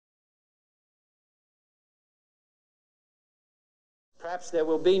Perhaps there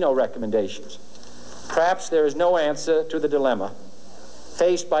will be no recommendations. Perhaps there is no answer to the dilemma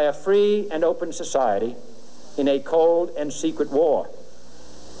faced by a free and open society in a cold and secret war.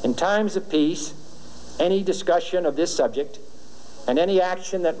 In times of peace, any discussion of this subject and any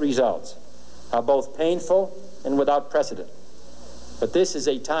action that results are both painful and without precedent. But this is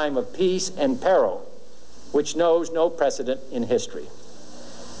a time of peace and peril which knows no precedent in history.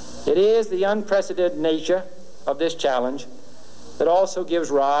 It is the unprecedented nature of this challenge that also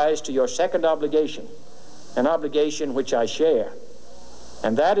gives rise to your second obligation, an obligation which I share,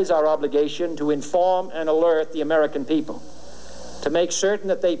 and that is our obligation to inform and alert the American people, to make certain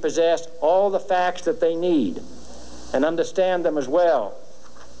that they possess all the facts that they need and understand them as well,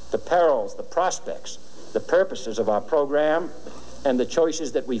 the perils, the prospects, the purposes of our program, and the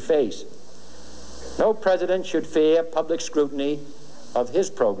choices that we face. No president should fear public scrutiny of his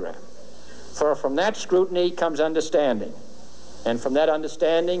program, for from that scrutiny comes understanding, and from that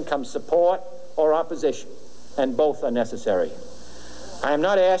understanding comes support or opposition, and both are necessary. I am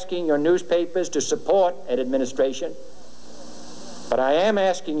not asking your newspapers to support an administration, but I am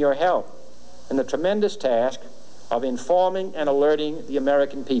asking your help in the tremendous task of informing and alerting the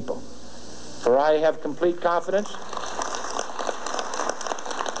American people. For I have complete confidence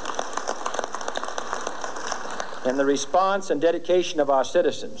in the response and dedication of our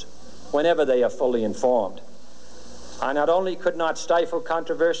citizens whenever they are fully informed. I not only could not stifle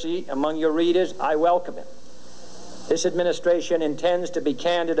controversy among your readers, I welcome it. This administration intends to be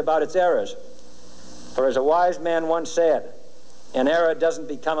candid about its errors. For as a wise man once said, an error doesn't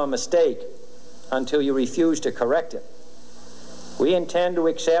become a mistake until you refuse to correct it. We intend to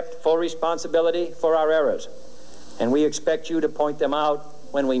accept full responsibility for our errors, and we expect you to point them out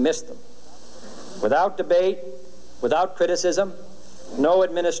when we miss them. Without debate, without criticism, no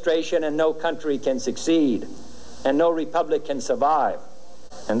administration and no country can succeed, and no republic can survive.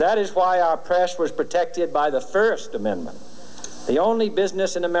 And that is why our press was protected by the First Amendment, the only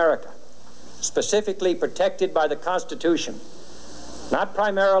business in America specifically protected by the Constitution, not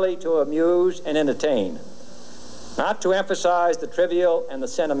primarily to amuse and entertain, not to emphasize the trivial and the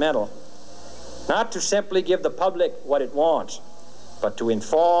sentimental, not to simply give the public what it wants, but to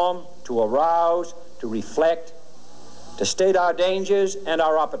inform, to arouse, to reflect, to state our dangers and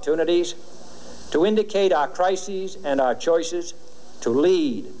our opportunities, to indicate our crises and our choices, to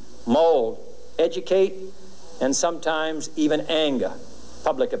lead, mold, educate, and sometimes even anger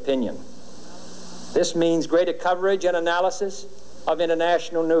public opinion. This means greater coverage and analysis of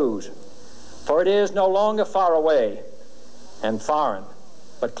international news, for it is no longer far away and foreign,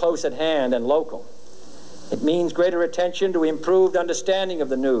 but close at hand and local. It means greater attention to improved understanding of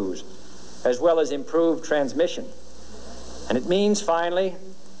the news, as well as improved transmission. And it means, finally,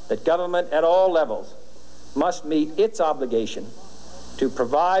 that government at all levels must meet its obligation to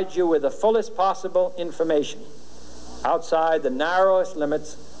provide you with the fullest possible information outside the narrowest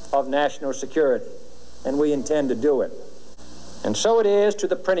limits of national security, and we intend to do it. And so it is to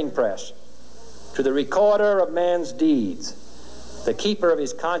the printing press, to the recorder of man's deeds, the keeper of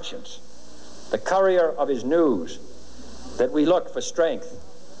his conscience, the courier of his news, that we look for strength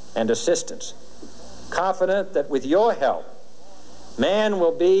and assistance, confident that with your help, man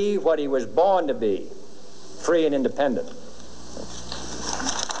will be what he was born to be, free and independent.